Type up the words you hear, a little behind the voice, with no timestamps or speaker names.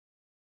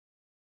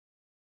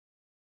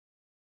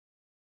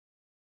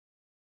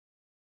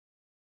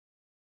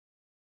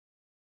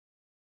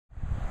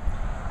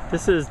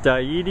This is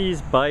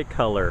Dietes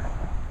Bicolor,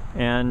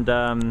 and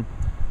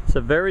it's a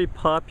very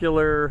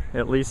popular,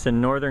 at least in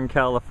Northern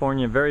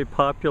California, very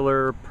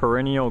popular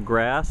perennial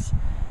grass,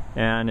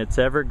 and it's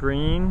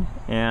evergreen,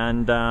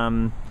 and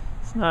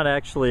it's not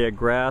actually a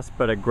grass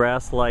but a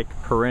grass-like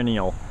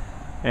perennial,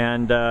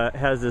 and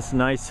has this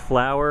nice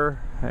flower,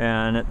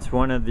 and it's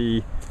one of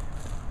the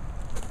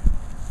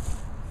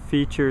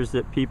features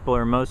that people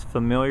are most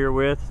familiar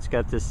with. It's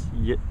got this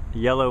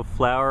yellow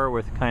flower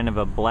with kind of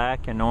a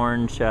black and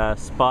orange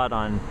spot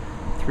on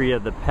 3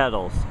 of the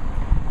petals.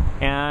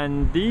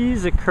 And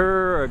these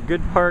occur a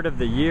good part of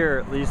the year,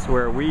 at least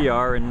where we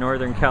are in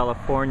Northern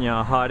California,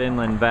 a hot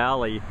inland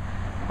valley.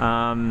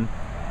 And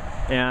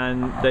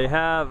they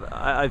have,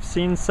 I've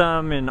seen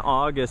some in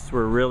August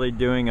were really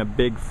doing a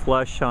big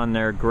flush on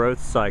their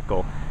growth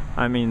cycle.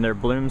 I mean their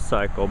bloom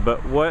cycle.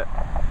 But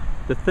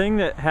the thing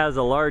that has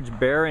a large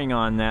bearing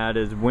on that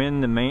is when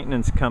the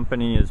maintenance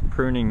company is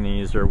pruning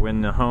these, or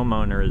when the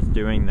homeowner is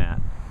doing that.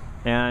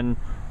 And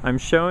I'm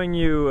showing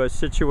you a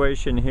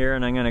situation here,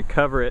 and I'm going to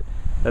cover it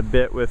a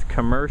bit with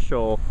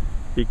commercial,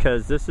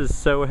 because this is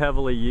so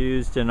heavily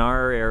used in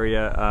our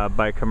area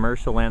by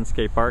commercial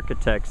landscape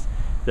architects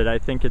that I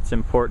think it's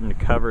important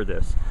to cover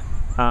this.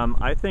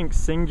 I think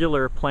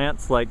singular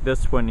plants like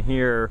this one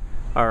here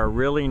are a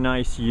really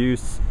nice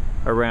use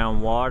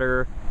around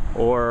water,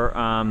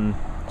 or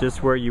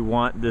just where you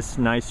want this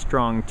nice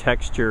strong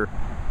texture,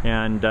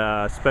 and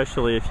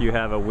especially if you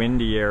have a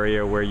windy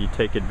area where you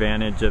take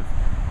advantage of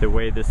the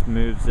way this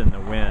moves in the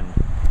wind.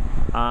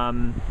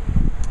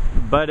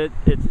 But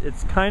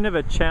it's kind of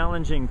a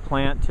challenging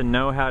plant to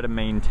know how to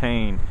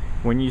maintain.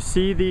 When you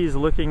see these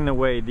looking the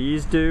way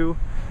these do,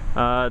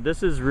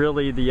 this is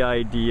really the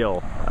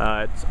ideal.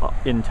 It's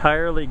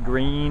entirely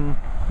green,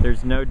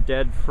 there's no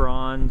dead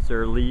fronds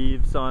or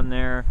leaves on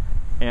there,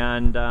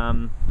 and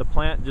the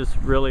plant just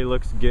really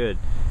looks good.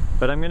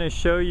 But I'm going to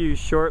show you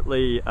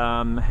shortly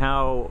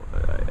how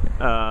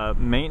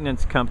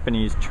maintenance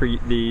companies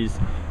treat these,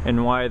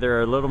 and why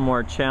they're a little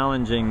more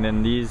challenging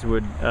than these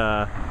would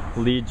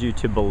lead you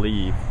to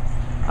believe.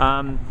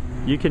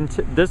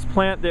 This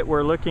plant that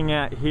we're looking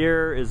at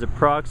here is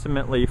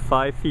approximately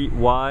 5 feet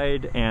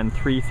wide and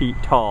 3 feet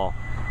tall,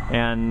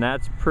 and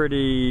that's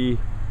pretty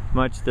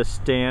much the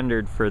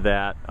standard for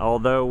that.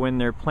 Although when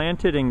they're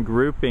planted in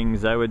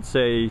groupings, I would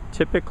say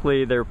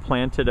typically they're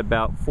planted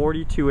about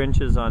 42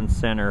 inches on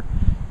center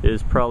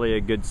is probably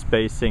a good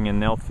spacing, and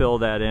they'll fill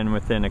that in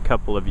within a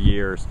couple of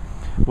years.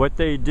 What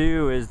they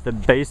do is the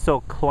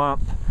basal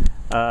clump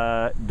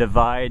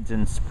divides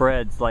and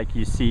spreads like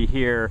you see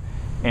here,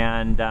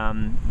 and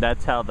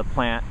that's how the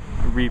plant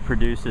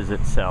reproduces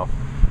itself.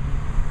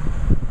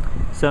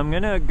 So I'm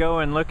going to go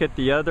and look at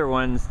the other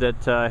ones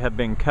that have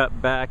been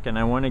cut back, and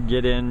I want to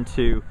get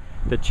into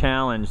the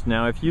challenge.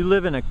 Now, if you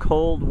live in a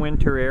cold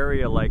winter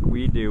area like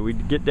we do, we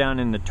get down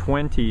in the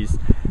 20s,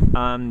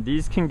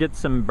 these can get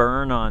some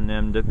burn on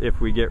them if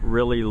we get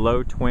really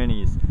low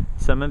 20s.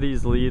 Some of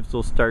these leaves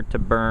will start to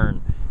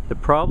burn. The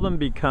problem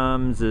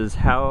becomes is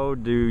how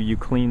do you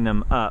clean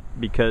them up,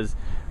 because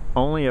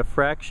only a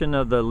fraction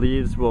of the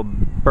leaves will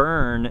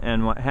burn,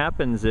 and what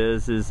happens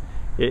is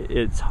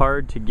it's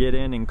hard to get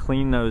in and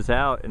clean those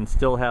out and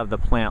still have the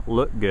plant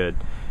look good.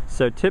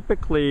 So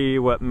typically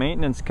what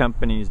maintenance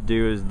companies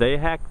do is they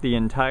hack the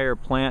entire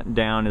plant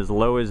down as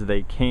low as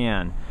they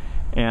can.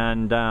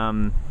 And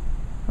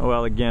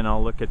well, again,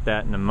 I'll look at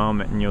that in a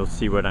moment and you'll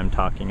see what I'm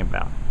talking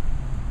about.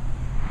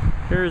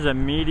 Here's a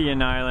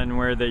median island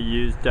where they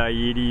used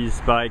Dietes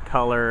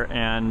Bicolor,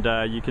 and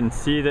you can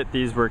see that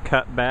these were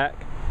cut back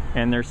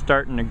and they're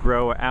starting to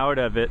grow out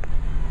of it.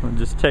 We'll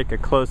just take a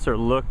closer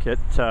look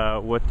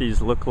at what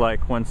these look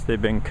like once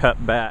they've been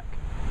cut back.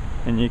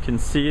 And you can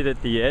see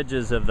that the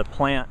edges of the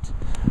plant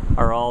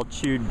are all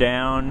chewed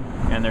down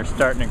and they're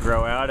starting to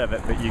grow out of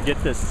it, but you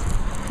get this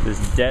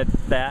dead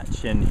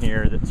thatch in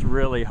here that's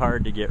really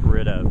hard to get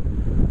rid of.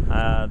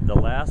 The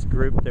last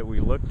group that we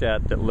looked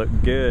at that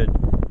looked good,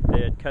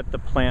 they had cut the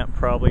plant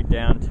probably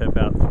down to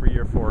about 3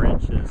 or 4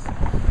 inches.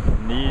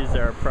 And these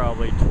are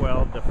probably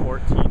 12 to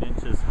 14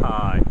 inches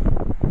high.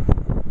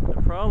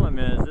 The problem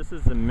is this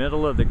is the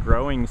middle of the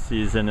growing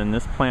season and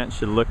this plant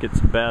should look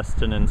its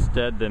best, and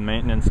instead the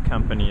maintenance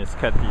company has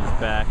cut these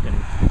back and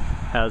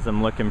has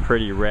them looking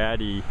pretty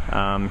ratty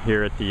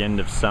here at the end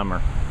of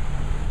summer.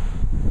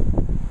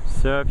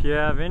 So if you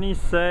have any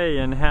say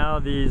in how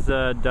these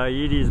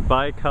Dietes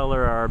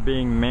Bicolor are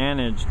being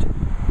managed,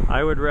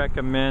 I would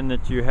recommend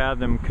that you have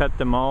them cut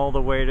them all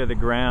the way to the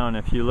ground.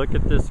 If you look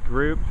at this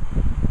group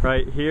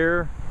right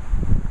here,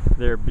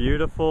 they're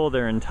beautiful,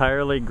 they're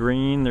entirely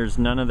green, there's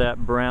none of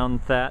that brown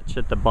thatch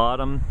at the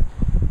bottom,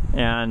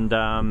 and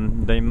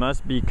they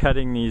must be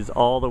cutting these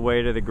all the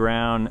way to the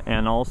ground,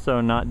 and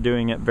also not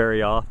doing it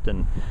very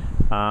often.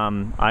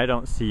 I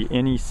don't see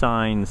any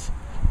signs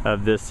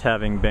of this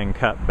having been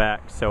cut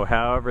back, so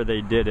however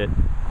they did it,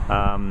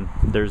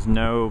 there's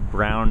no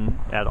brown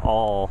at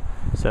all,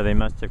 so they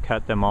must have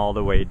cut them all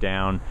the way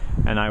down.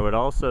 And I would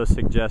also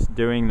suggest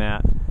doing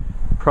that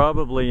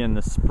probably in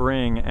the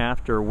spring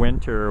after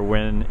winter,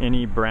 when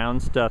any brown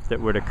stuff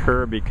that would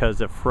occur because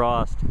of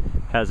frost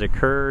has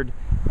occurred,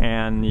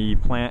 and the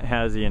plant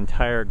has the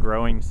entire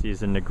growing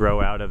season to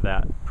grow out of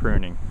that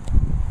pruning.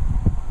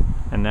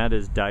 And that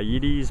is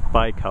Dietes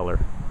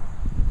bicolor.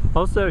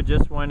 Also,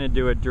 just wanted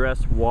to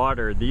address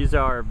water. These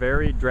are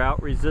very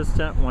drought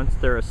resistant once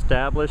they're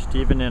established,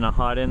 even in a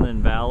hot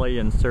inland valley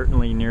and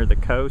certainly near the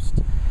coast.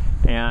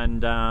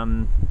 And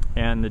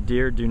the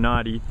deer do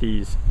not eat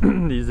these.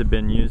 These have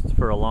been used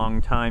for a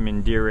long time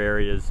in deer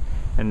areas,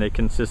 and they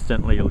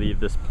consistently leave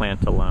this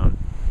plant alone.